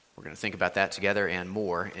We're going to think about that together and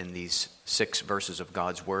more in these 6 verses of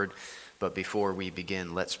God's Word. But before we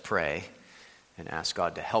begin, let's pray and ask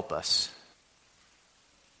God to help us.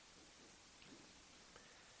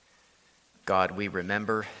 God, we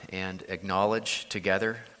remember and acknowledge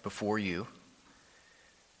together before you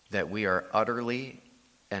that we are utterly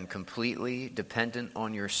and completely dependent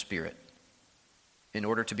on your Spirit in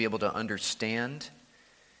order to be able to understand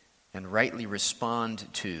and rightly respond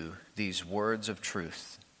to these words of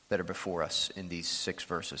truth that are before us in these 6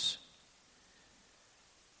 verses.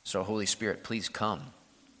 So, Holy Spirit, please come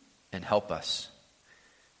and help us.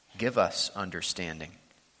 Give us understanding.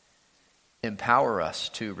 Empower us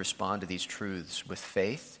to respond to these truths with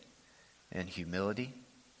faith and humility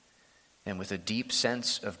and with a deep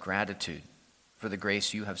sense of gratitude for the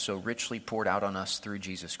grace you have so richly poured out on us through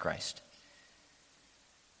Jesus Christ.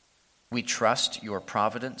 We trust your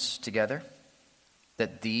providence together,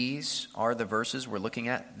 that these are the verses we're looking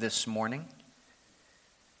at this morning.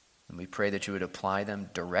 And we pray that you would apply them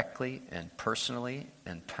directly and personally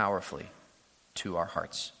and powerfully to our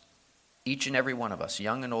hearts. Each and every one of us,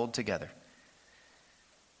 young and old together.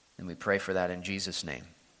 And we pray for that in Jesus' name.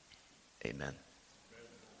 Amen.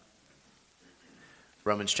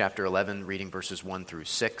 Romans chapter 11, reading verses 1 through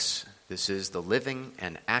 6. This is the living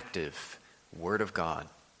and active Word of God.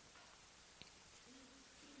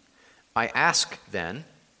 I ask then,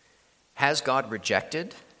 has God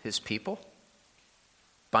rejected his people?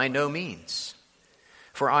 By no means.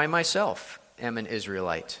 For I myself am an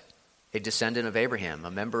Israelite, a descendant of Abraham,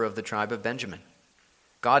 a member of the tribe of Benjamin.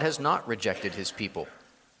 God has not rejected his people,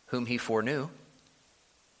 whom he foreknew.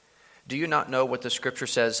 Do you not know what the Scripture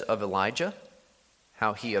says of Elijah?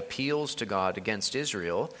 How he appeals to God against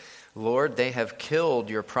Israel. Lord, they have killed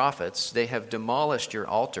your prophets, they have demolished your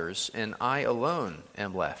altars, and I alone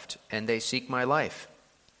am left, and they seek my life.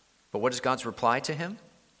 But what is God's reply to him?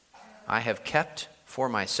 I have kept for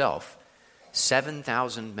myself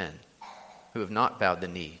 7,000 men who have not bowed the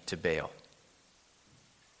knee to Baal.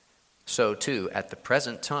 So too, at the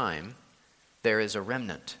present time, there is a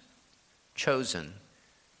remnant chosen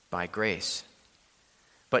by grace.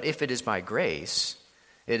 But if it is by grace,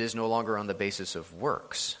 it is no longer on the basis of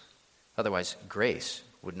works. Otherwise, grace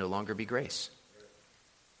would no longer be grace.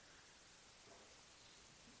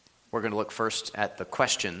 We're going to look first at the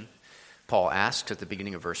question Paul asks at the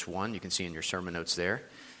beginning of verse 1. You can see in your sermon notes there.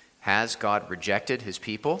 Has God rejected his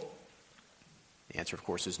people? The answer, of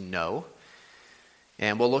course, is no.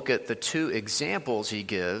 And we'll look at the 2 examples he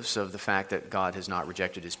gives of the fact that God has not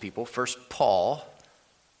rejected his people. First, Paul,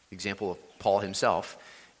 example of Paul himself,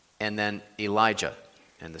 and then Elijah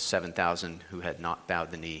and the 7,000 who had not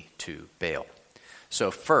bowed the knee to Baal.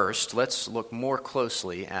 So first, let's look more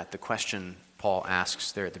closely at the question Paul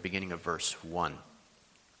asks there at the beginning of verse 1.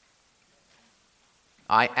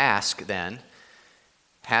 I ask then,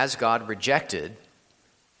 has God rejected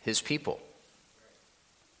his people?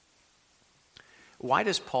 Why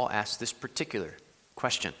does Paul ask this particular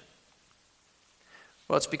question?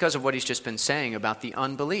 Well, it's because of what he's just been saying about the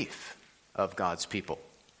unbelief of God's people.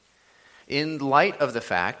 In light of the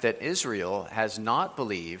fact that Israel has not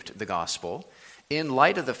believed the gospel, in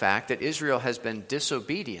light of the fact that Israel has been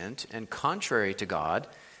disobedient and contrary to God,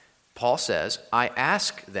 Paul says, I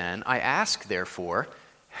ask therefore,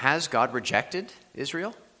 has God rejected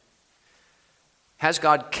Israel? Has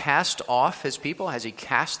God cast off his people? Has he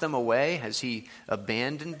cast them away? Has he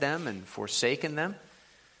abandoned them and forsaken them?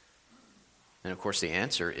 And of course the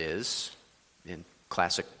answer is, in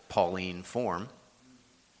classic Pauline form,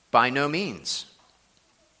 by no means.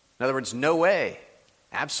 In other words, no way.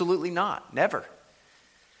 Absolutely not. Never.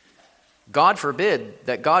 God forbid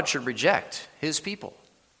that God should reject his people.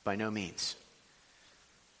 By no means.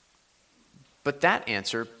 But that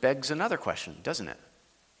answer begs another question, doesn't it?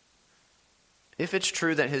 If it's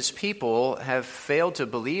true that his people have failed to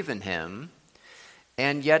believe in him,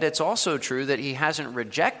 and yet it's also true that he hasn't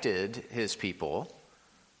rejected his people,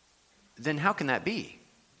 then how can that be?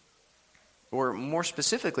 Or more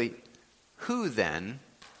specifically, who then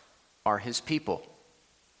are his people?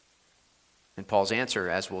 And Paul's answer,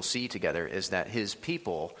 as we'll see together, is that his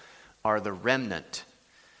people are the remnant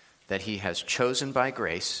that he has chosen by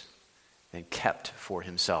grace and kept for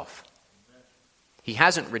himself. He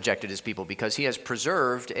hasn't rejected his people because he has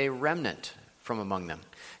preserved a remnant from among them.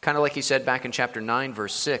 Kind of like he said back in chapter 9,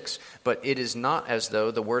 verse 6, but it is not as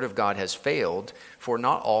though the word of God has failed, for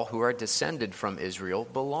not all who are descended from Israel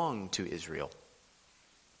belong to Israel.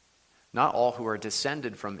 Not all who are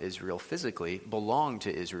descended from Israel physically belong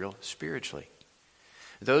to Israel spiritually.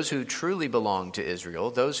 Those who truly belong to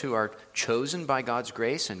Israel, those who are chosen by God's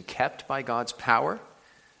grace and kept by God's power,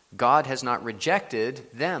 God has not rejected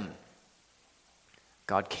them.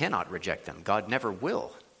 God cannot reject them. God never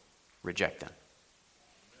will reject them.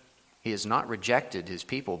 He has not rejected his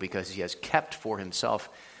people because he has kept for himself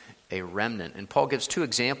a remnant. And Paul gives two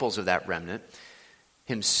examples of that remnant,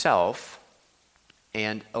 himself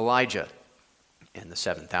and Elijah and the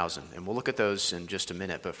 7,000. And we'll look at those in just a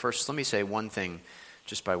minute. But first, let me say one thing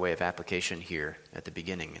just by way of application here at the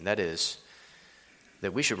beginning, and that is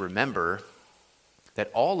that we should remember that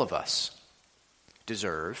all of us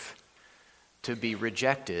deserve to be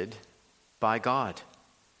rejected by God.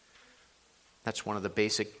 That's one of the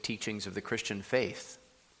basic teachings of the Christian faith.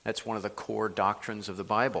 That's one of the core doctrines of the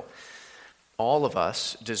Bible. All of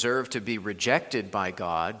us deserve to be rejected by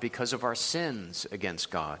God because of our sins against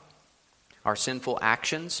God, our sinful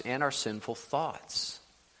actions and our sinful thoughts,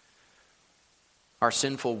 our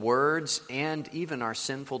sinful words and even our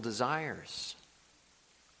sinful desires.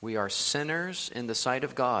 We are sinners in the sight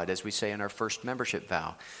of God, as we say in our first membership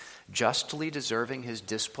vow, justly deserving his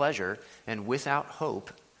displeasure and without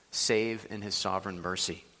hope, save in his sovereign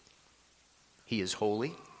mercy. He is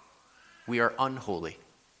holy. We are unholy.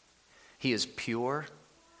 He is pure.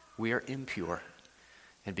 We are impure.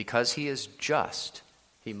 And because he is just,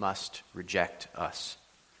 he must reject us.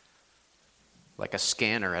 Like a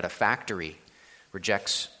scanner at a factory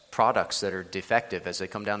rejects products that are defective as they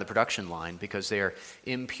come down the production line because they are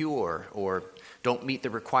impure or don't meet the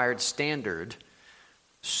required standard,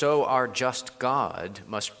 so our just God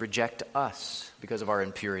must reject us because of our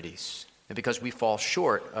impurities and because we fall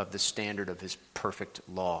short of the standard of his perfect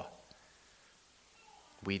law.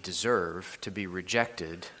 We deserve to be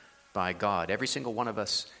rejected by God, every single one of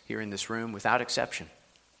us here in this room without exception.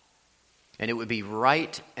 And it would be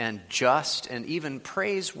right and just and even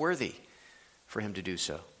praiseworthy for him to do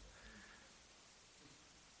so.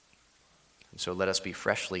 And so let us be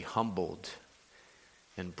freshly humbled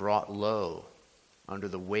and brought low under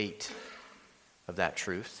the weight of that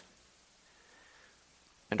truth.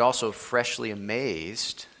 And also freshly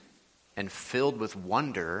amazed and filled with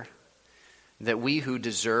wonder that we who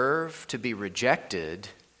deserve to be rejected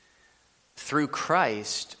through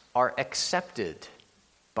Christ are accepted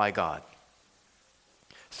by God.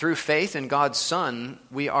 Through faith in God's Son,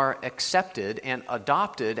 we are accepted and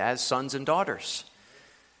adopted as sons and daughters.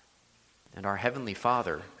 And our Heavenly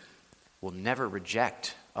Father will never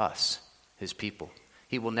reject us, his people.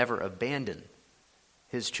 He will never abandon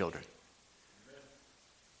his children.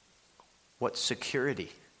 What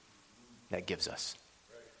security that gives us.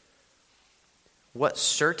 What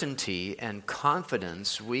certainty and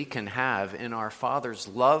confidence we can have in our Father's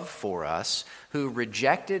love for us, who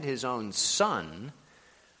rejected his own Son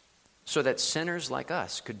so that sinners like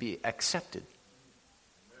us could be accepted.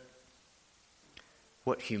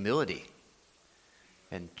 What humility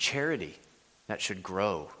and charity that should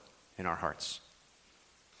grow in our hearts.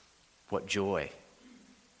 What joy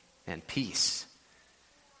and peace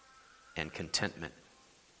and contentment.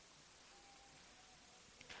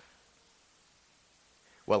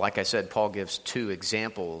 Well, like I said, Paul gives two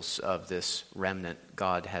examples of this remnant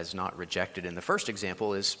God has not rejected. And the first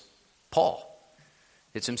example is Paul.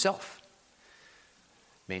 It's himself.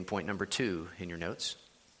 Main point number 2 in your notes.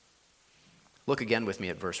 Look again with me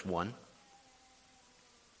at verse 1.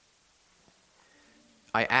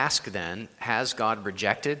 I ask then, has God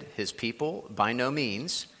rejected his people? By no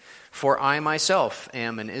means. For I myself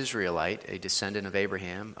am an Israelite, a descendant of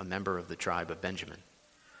Abraham, a member of the tribe of Benjamin.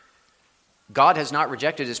 God has not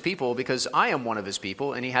rejected his people because I am one of his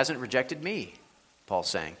people, and he hasn't rejected me, Paul's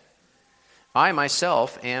saying. I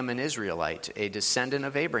myself am an Israelite, a descendant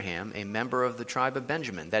of Abraham, a member of the tribe of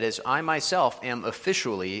Benjamin. That is, I myself am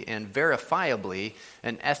officially and verifiably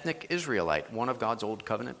an ethnic Israelite, one of God's old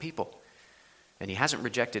covenant people. And he hasn't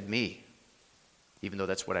rejected me, even though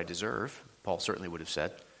that's what I deserve, Paul certainly would have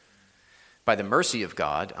said. By the mercy of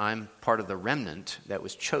God, I'm part of the remnant that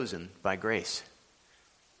was chosen by grace.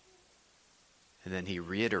 And then he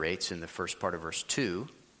reiterates in the first part of verse 2,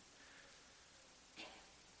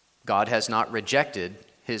 God has not rejected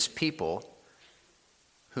his people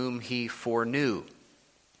whom he foreknew.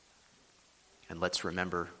 And let's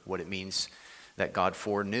remember what it means that God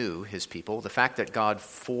foreknew his people. The fact that God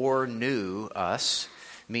foreknew us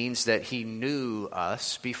means that he knew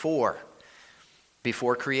us before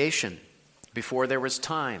creation, before there was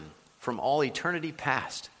time, from all eternity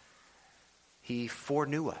past. He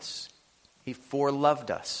foreknew us. He foreloved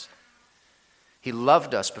us. He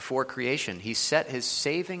loved us before creation. He set his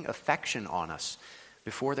saving affection on us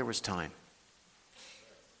before there was time.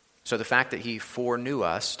 So the fact that he foreknew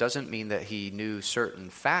us doesn't mean that he knew certain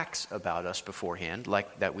facts about us beforehand,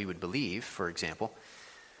 like that we would believe, for example.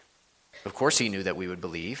 Of course he knew that we would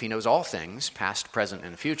believe. He knows all things, past, present,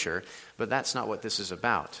 and future, but that's not what this is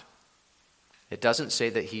about. It doesn't say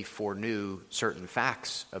that he foreknew certain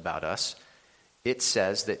facts about us. It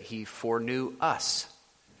says that he foreknew us.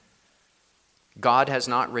 God has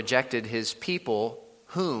not rejected his people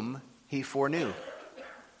whom he foreknew.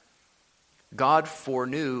 God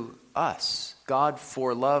foreknew us. God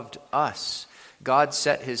foreloved us. God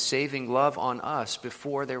set his saving love on us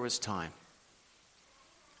before there was time.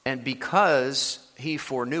 And because he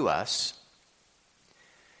foreknew us,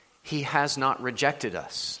 he has not rejected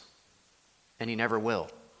us. And he never will.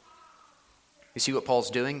 You see what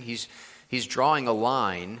Paul's doing? He's drawing a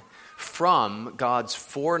line from God's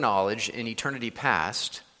foreknowledge in eternity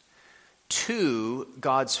past to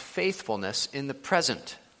God's faithfulness in the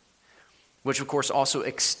present, which of course also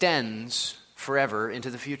extends forever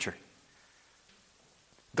into the future.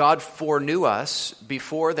 God foreknew us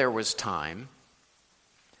before there was time.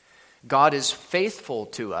 God is faithful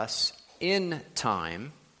to us in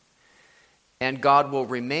time. And God will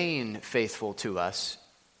remain faithful to us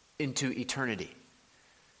into eternity.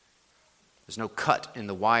 There's no cut in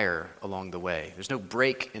the wire along the way. There's no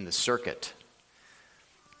break in the circuit.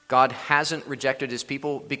 God hasn't rejected his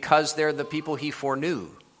people because they're the people he foreknew.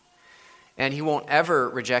 And he won't ever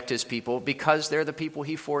reject his people because they're the people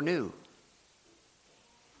he foreknew.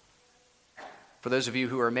 For those of you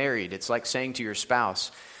who are married, it's like saying to your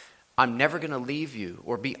spouse, I'm never going to leave you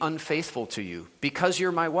or be unfaithful to you because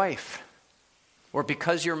you're my wife. Or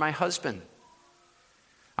because you're my husband.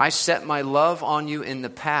 I set my love on you in the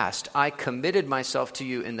past. I committed myself to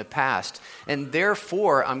you in the past. And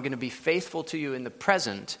therefore, I'm going to be faithful to you in the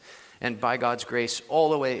present and by God's grace all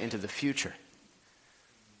the way into the future.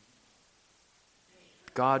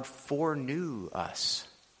 God foreknew us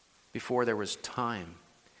before there was time.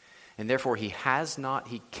 And therefore, he has not,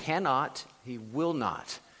 he cannot, he will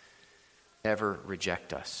not ever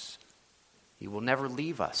reject us. He will never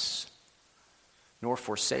leave us, nor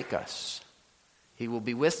forsake us. He will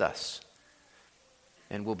be with us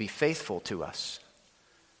and will be faithful to us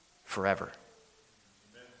forever.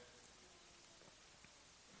 Amen.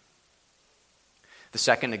 The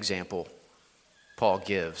second example Paul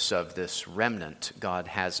gives of this remnant God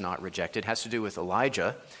has not rejected has to do with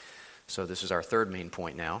Elijah. So this is our third main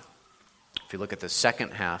point now. If you look at the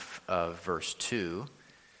second half of verse 2,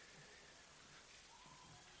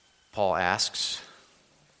 Paul asks,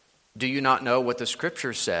 do you not know what the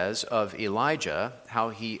scripture says of Elijah, how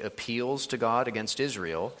he appeals to God against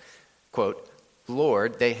Israel? Quote,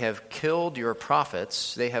 Lord, they have killed your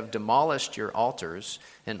prophets, they have demolished your altars,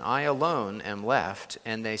 and I alone am left,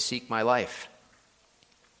 and they seek my life.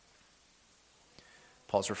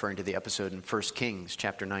 Paul's referring to the episode in 1 Kings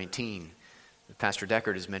chapter 19. Pastor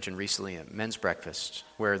Deckard has mentioned recently at men's breakfast,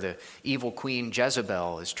 where the evil queen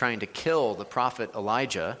Jezebel is trying to kill the prophet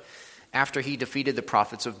Elijah after he defeated the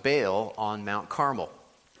prophets of Baal on Mount Carmel.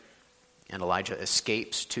 And Elijah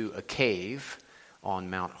escapes to a cave on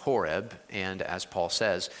Mount Horeb, and as Paul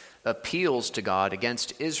says, appeals to God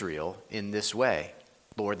against Israel in this way.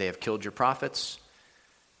 Lord, they have killed your prophets.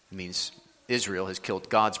 It means Israel has killed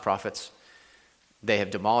God's prophets. They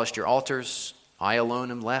have demolished your altars. I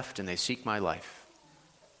alone am left, and they seek my life.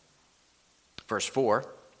 Verse 4,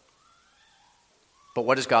 but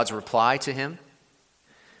what is God's reply to him?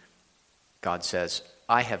 God says,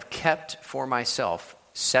 I have kept for myself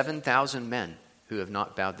 7,000 men who have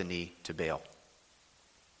not bowed the knee to Baal.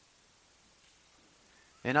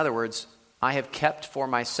 In other words, I have kept for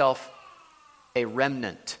myself a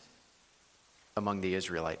remnant among the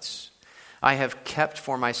Israelites. I have kept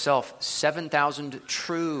for myself 7,000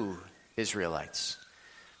 true Israelites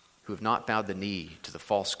who have not bowed the knee to the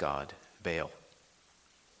false god, Baal.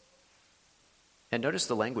 And notice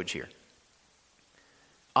the language here.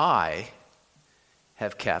 I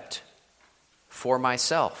have kept for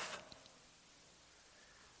myself.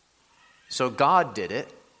 So God did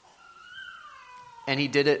it, and he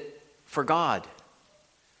did it for God.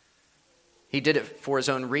 He did it for his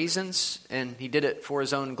own reasons, and he did it for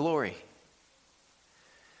his own glory.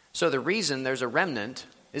 So the reason there's a remnant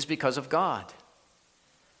is because of God.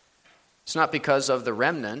 It's not because of the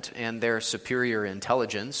remnant and their superior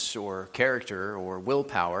intelligence or character or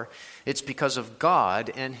willpower. It's because of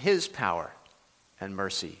God and his power and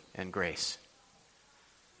mercy and grace.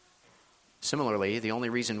 Similarly, the only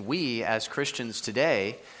reason we as Christians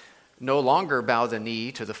today no longer bow the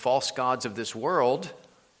knee to the false gods of this world,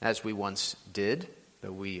 as we once did,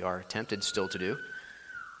 though we are tempted still to do,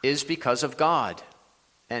 is because of God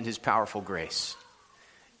and his powerful grace.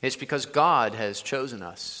 It's because God has chosen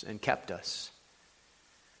us and kept us.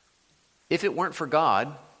 If it weren't for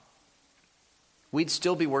God, we'd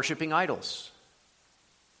still be worshiping idols.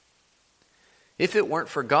 If it weren't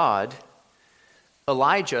for God,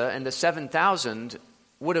 Elijah and the 7,000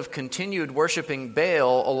 would have continued worshiping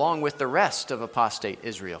Baal along with the rest of apostate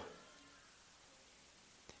Israel.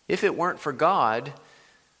 If it weren't for God,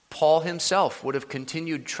 Paul himself would have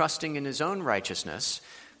continued trusting in his own righteousness,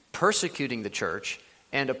 persecuting the church,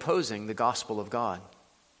 and opposing the gospel of God.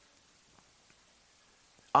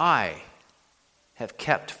 I have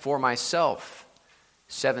kept for myself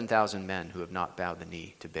 7,000 men who have not bowed the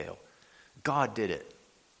knee to Baal. God did it.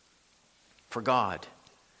 For God.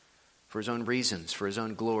 For his own reasons. For his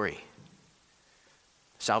own glory.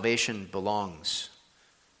 Salvation belongs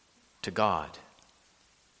to God.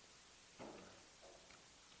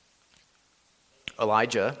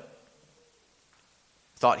 Elijah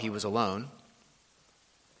thought he was alone,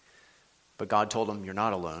 but God told him, "You're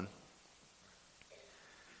not alone."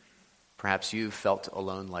 Perhaps you've felt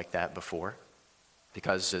alone like that before,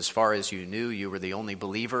 because as far as you knew, you were the only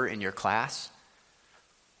believer in your class,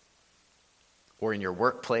 or in your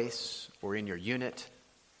workplace, or in your unit,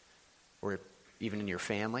 or even in your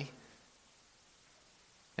family.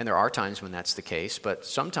 And there are times when that's the case, but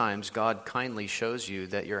sometimes God kindly shows you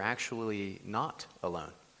that you're actually not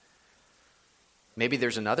alone. Maybe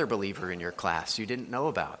there's another believer in your class you didn't know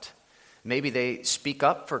about. Maybe they speak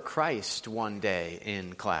up for Christ one day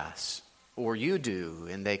in class, or you do,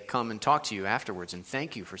 and they come and talk to you afterwards and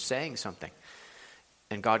thank you for saying something.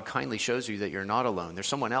 And God kindly shows you that you're not alone. There's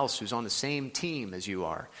someone else who's on the same team as you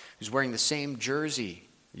are, who's wearing the same jersey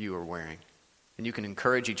you are wearing. And you can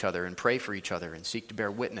encourage each other and pray for each other and seek to bear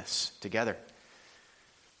witness together.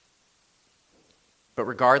 But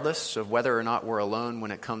regardless of whether or not we're alone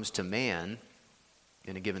when it comes to man,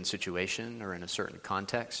 in a given situation or in a certain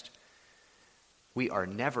context, we are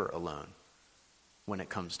never alone when it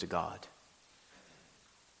comes to God.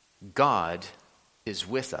 God is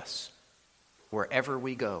with us wherever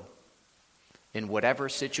we go, in whatever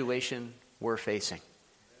situation we're facing.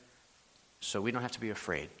 So we don't have to be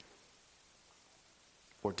afraid,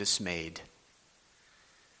 or dismayed,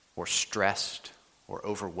 or stressed, or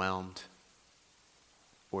overwhelmed,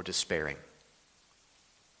 or despairing.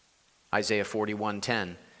 Isaiah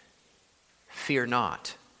 41:10, "Fear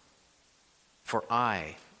not, for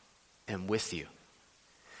I am with you.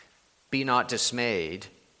 Be not dismayed,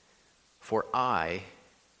 for I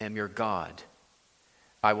am your God.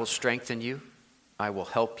 I will strengthen you, I will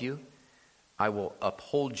help you, I will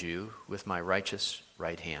uphold you with my righteous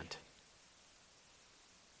right hand."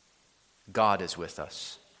 God is with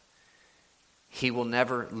us. He will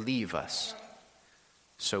never leave us,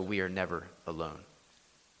 so we are never alone.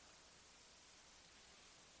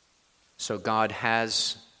 So God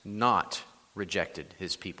has not rejected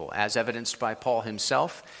his people, as evidenced by Paul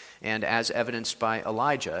himself and as evidenced by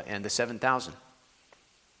Elijah and the 7,000.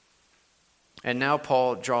 And now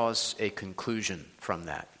Paul draws a conclusion from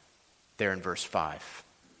that, there in verse 5.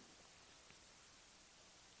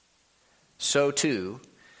 "So too,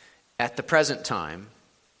 at the present time,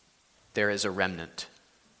 there is a remnant,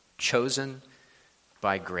 chosen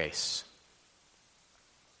by grace."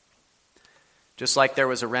 Just like there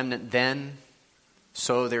was a remnant then,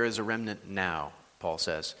 so there is a remnant now, Paul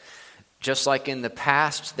says. Just like in the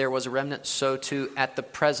past there was a remnant, so too at the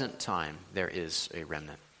present time there is a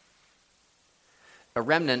remnant. A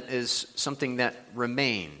remnant is something that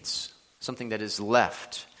remains, something that is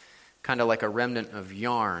left, kind of like a remnant of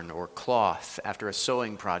yarn or cloth after a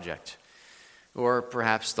sewing project, or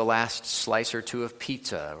perhaps the last slice or two of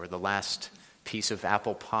pizza or the last piece of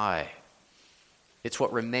apple pie. It's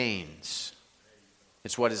what remains.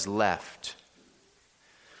 It's what is left.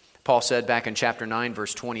 Paul said back in chapter 9,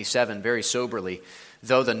 verse 27, very soberly,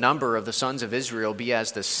 "Though the number of the sons of Israel be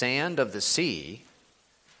as the sand of the sea,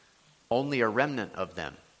 only a remnant of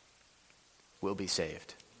them will be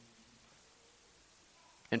saved."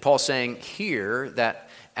 And Paul's saying here that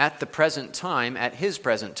at the present time, at his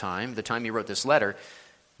present time, the time he wrote this letter,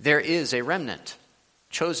 there is a remnant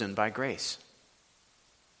chosen by grace.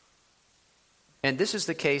 And this is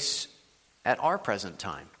the case at our present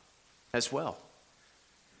time as well.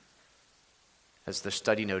 As the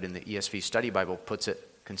study note in the ESV Study Bible puts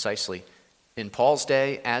it concisely, in Paul's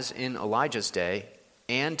day, as in Elijah's day,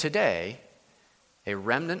 and today, a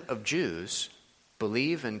remnant of Jews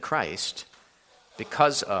believe in Christ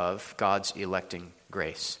because of God's electing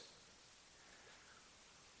grace.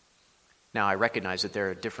 Now, I recognize that there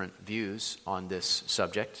are different views on this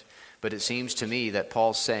subject, but it seems to me that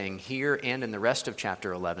Paul's saying here and in the rest of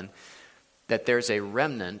chapter 11 that there's a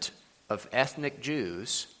remnant of ethnic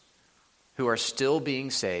Jews who are still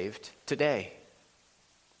being saved today.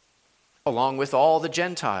 along with all the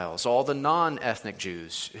Gentiles, all the non-ethnic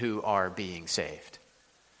Jews who are being saved.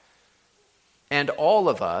 And all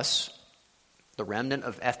of us, the remnant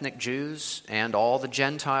of ethnic Jews and all the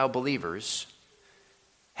Gentile believers,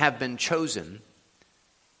 have been chosen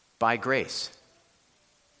by grace.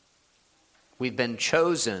 We've been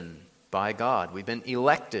chosen by God. We've been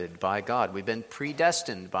elected by God. We've been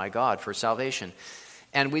predestined by God for salvation.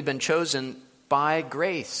 And we've been chosen by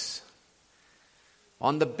grace,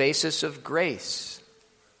 on the basis of grace,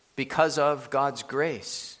 because of God's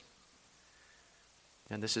grace.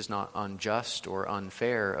 And this is not unjust or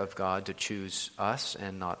unfair of God to choose us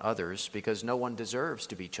and not others, because no one deserves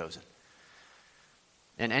to be chosen.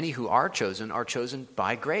 And any who are chosen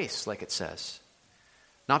by grace, like it says.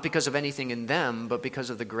 Not because of anything in them, but because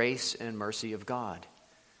of the grace and mercy of God.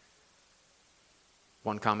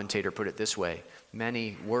 One commentator put it this way: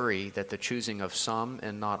 many worry that the choosing of some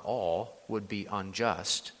and not all would be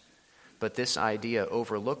unjust, but this idea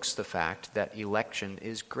overlooks the fact that election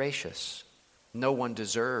is gracious. No one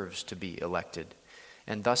deserves to be elected,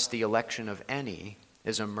 and thus the election of any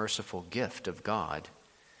is a merciful gift of God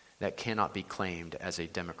that cannot be claimed as a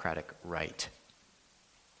democratic right.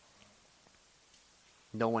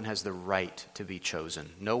 No one has the right to be chosen.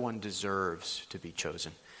 No one deserves to be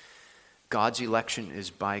chosen. God's election is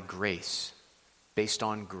by grace, based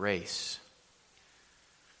on grace.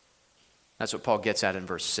 That's what Paul gets at in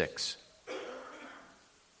verse 6.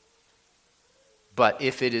 But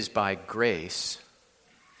if it is by grace,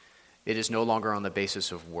 it is no longer on the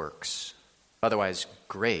basis of works. Otherwise,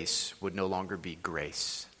 grace would no longer be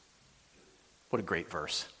grace. What a great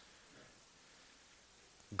verse.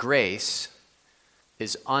 Grace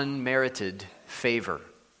is unmerited favor.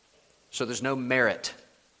 So there's no merit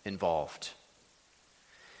involved.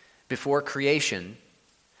 Before creation,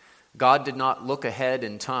 God did not look ahead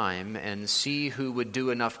in time and see who would do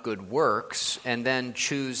enough good works and then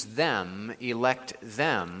choose them, elect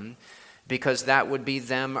them, because that would be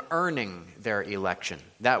them earning their election.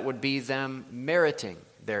 That would be them meriting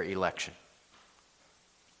their election.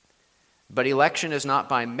 But election is not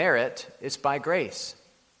by merit, it's by grace.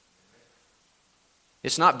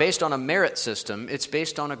 It's not based on a merit system, it's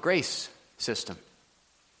based on a grace system.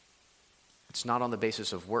 It's not on the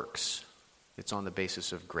basis of works, it's on the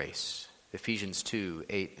basis of grace. Ephesians 2,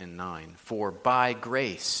 8 and 9. For by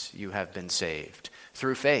grace you have been saved,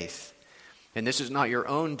 through faith. And this is not your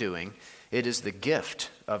own doing, it is the gift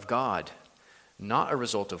of God, not a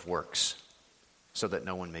result of works, so that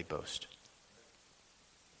no one may boast.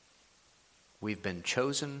 We've been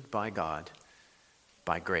chosen by God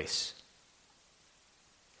by grace.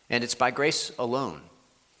 And it's by grace alone.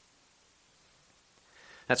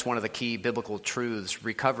 That's one of the key biblical truths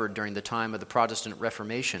recovered during the time of the Protestant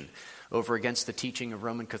Reformation over against the teaching of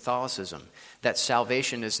Roman Catholicism, that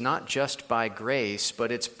salvation is not just by grace,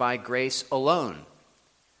 but it's by grace alone,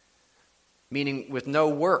 meaning with no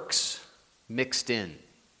works mixed in.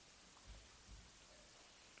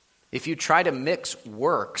 If you try to mix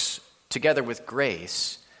works together with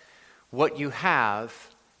grace, what you have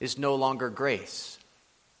is no longer grace.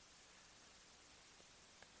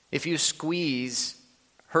 If you squeeze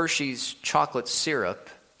Hershey's chocolate syrup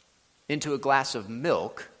into a glass of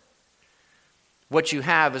milk, what you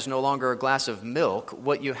have is no longer a glass of milk.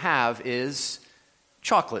 What you have is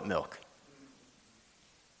chocolate milk.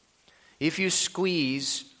 If you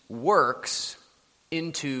squeeze works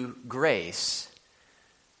into grace,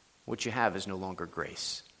 what you have is no longer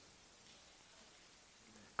grace.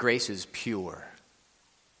 Grace is pure.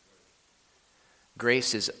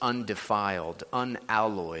 Grace is undefiled,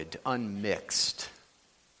 unalloyed, unmixed.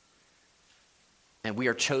 And we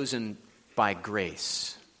are chosen by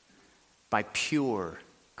grace, by pure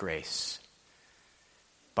grace,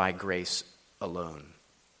 by grace alone.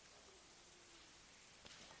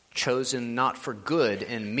 Chosen not for good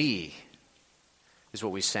in me, is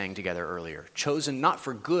what we sang together earlier. Chosen not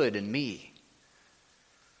for good in me.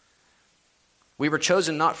 We were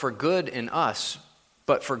chosen not for good in us,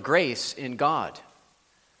 but for grace in God,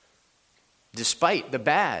 despite the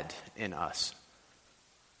bad in us.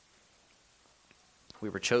 We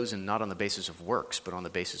were chosen not on the basis of works, but on the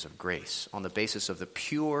basis of grace, on the basis of the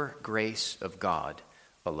pure grace of God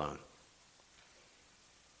alone.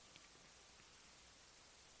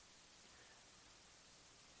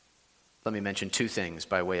 Let me mention two things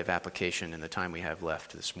by way of application in the time we have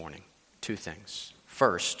left this morning. Two things.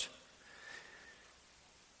 First,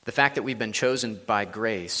 the fact that we've been chosen by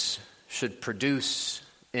grace should produce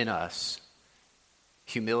in us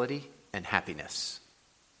humility and happiness.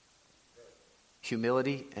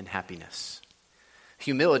 Humility and happiness.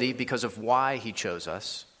 Humility because of why he chose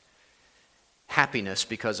us. happiness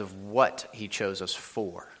because of what he chose us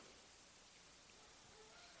for.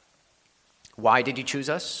 Why did he choose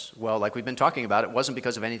us? Well, like we've been talking about, it wasn't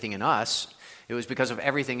because of anything in us. It was because of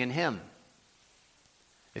everything in him.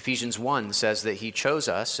 Ephesians 1 says that he chose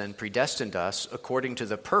us and predestined us according to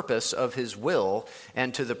the purpose of his will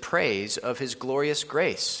and to the praise of his glorious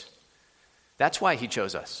grace. That's why he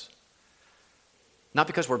chose us. Not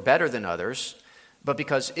because we're better than others, but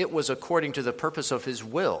because it was according to the purpose of his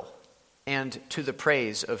will and to the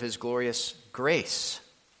praise of his glorious grace.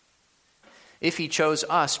 If he chose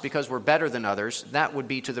us because we're better than others, that would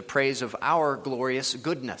be to the praise of our glorious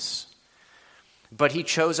goodness. But he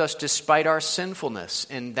chose us despite our sinfulness,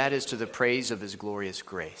 and that is to the praise of his glorious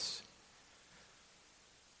grace.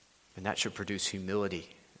 And that should produce humility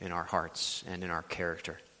in our hearts and in our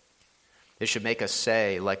character. It should make us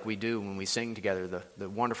say, like we do when we sing together, the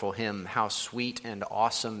wonderful hymn, "How sweet and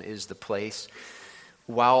awesome is the place,"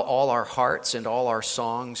 while all our hearts and all our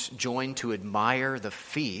songs join to admire the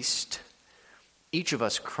feast, each of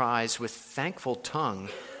us cries with thankful tongue,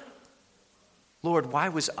 "Lord, why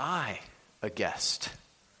was I a guest?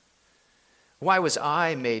 Why was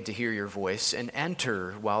I made to hear your voice and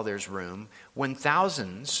enter while there's room, when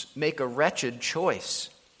thousands make a wretched choice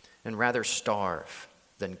and rather starve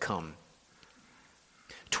than come?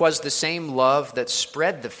 'Twas the same love that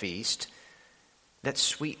spread the feast that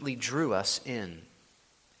sweetly drew us in,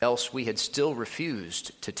 else we had still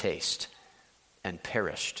refused to taste and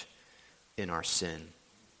perished in our sin."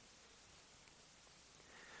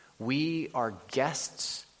 We are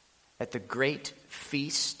guests at the great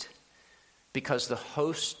feast because the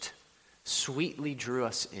host sweetly drew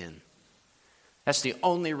us in. That's the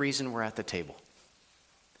only reason we're at the table.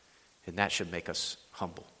 And that should make us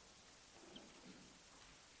humble.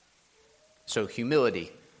 So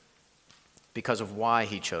humility, because of why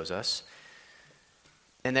he chose us.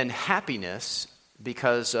 And then happiness,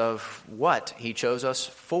 because of what he chose us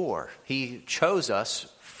for. He chose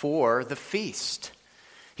us for the feast.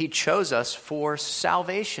 He chose us for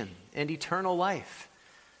salvation and eternal life.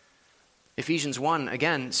 Ephesians 1,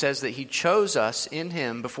 again, says that he chose us in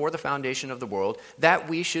him before the foundation of the world, that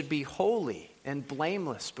we should be holy and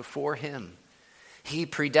blameless before him. He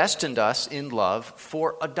predestined us in love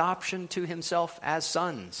for adoption to himself as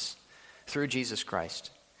sons through Jesus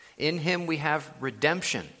Christ. In him we have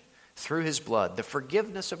redemption through his blood, the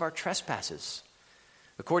forgiveness of our trespasses,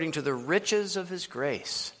 according to the riches of his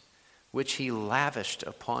grace, which he lavished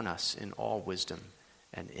upon us in all wisdom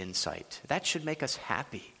and insight. That should make us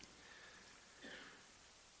happy.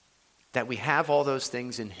 That we have all those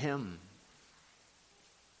things in him.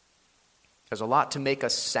 There's a lot to make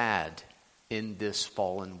us sad in this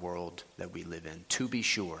fallen world that we live in, to be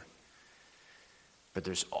sure. But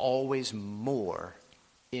there's always more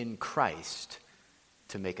in Christ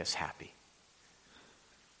to make us happy.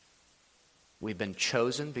 We've been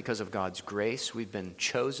chosen because of God's grace. We've been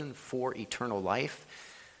chosen for eternal life.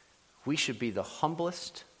 We should be the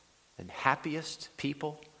humblest and happiest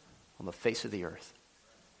people on the face of the earth.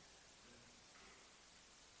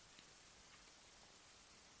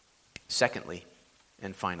 Secondly,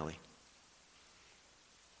 and finally,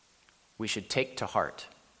 we should take to heart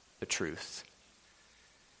the truth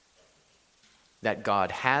that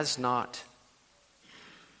God has not,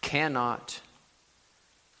 cannot,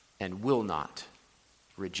 and will not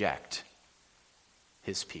reject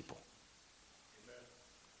his people.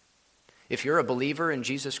 If you're a believer in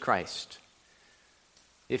Jesus Christ,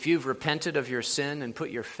 if you've repented of your sin and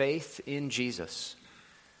put your faith in Jesus,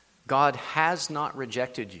 God has not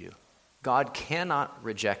rejected you. God cannot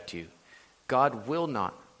reject you. God will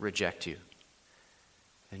not reject you.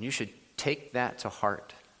 And you should take that to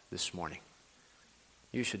heart this morning.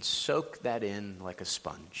 You should soak that in like a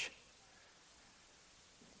sponge.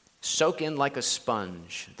 Soak in like a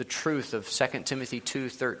sponge the truth of 2 Timothy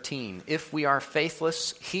 2:13. If we are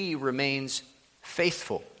faithless, he remains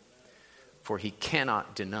faithful, for he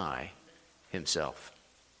cannot deny himself.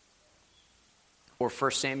 Or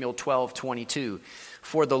 1 Samuel 12:22.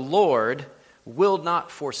 For the Lord will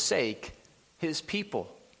not forsake his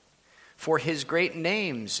people for his great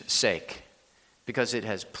name's sake, because it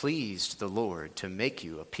has pleased the Lord to make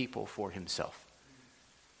you a people for himself.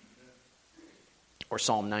 Or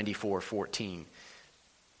Psalm 94:14.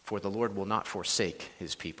 For the Lord will not forsake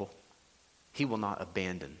his people. He will not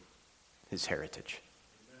abandon his heritage.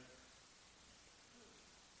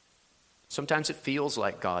 Sometimes it feels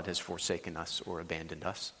like God has forsaken us or abandoned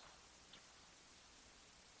us.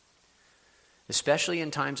 Especially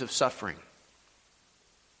in times of suffering,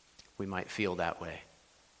 we might feel that way.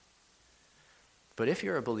 But if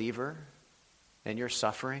you're a believer and you're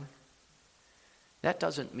suffering, That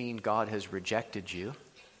doesn't mean God has rejected you.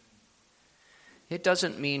 It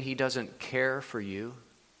doesn't mean he doesn't care for you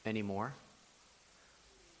anymore.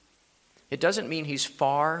 It doesn't mean he's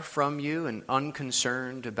far from you and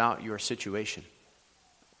unconcerned about your situation.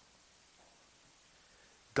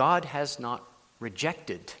 God has not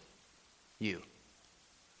rejected you.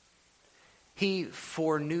 He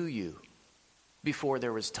foreknew you before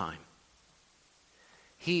there was time.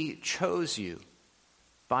 He chose you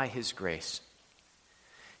by his grace.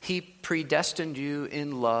 He predestined you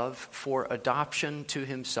in love for adoption to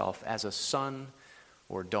himself as a son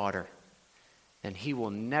or daughter. And he will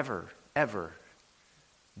never, ever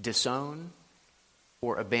disown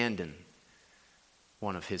or abandon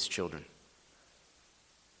one of his children.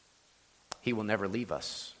 He will never leave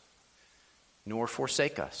us, nor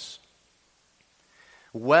forsake us.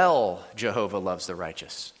 Well, Jehovah loves the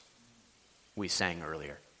righteous, we sang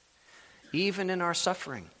earlier. Even in our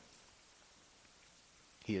suffering,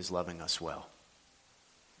 he is loving us well.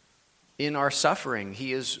 In our suffering,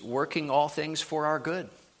 he is working all things for our good.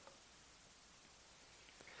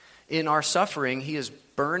 In our suffering, he is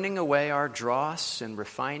burning away our dross and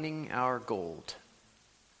refining our gold.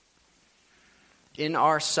 In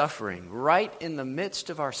our suffering, right in the midst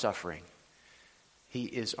of our suffering, he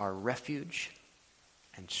is our refuge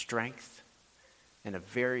and strength and a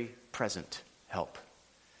very present help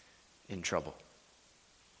in trouble.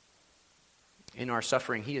 In our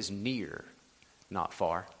suffering, he is near, not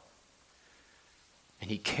far. And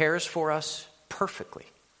he cares for us perfectly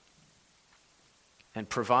and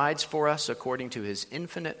provides for us according to his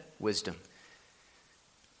infinite wisdom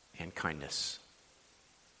and kindness.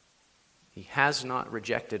 He has not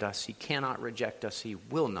rejected us. He cannot reject us. He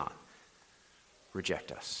will not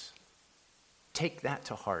reject us. Take that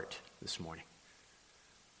to heart this morning.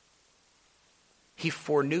 He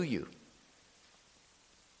foreknew you.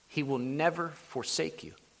 He will never forsake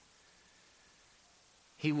you.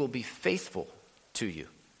 He will be faithful to you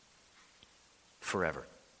forever.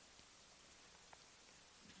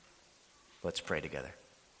 Let's pray together.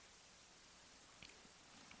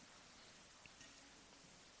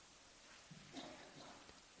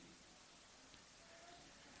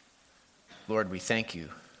 Lord, we thank you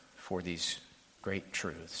for these great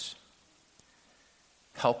truths.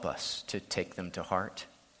 Help us to take them to heart,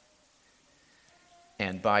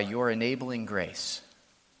 and by your enabling grace,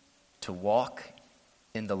 to walk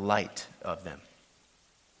in the light of them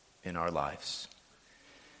in our lives.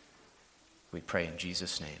 We pray in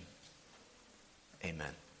Jesus' name.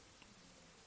 Amen.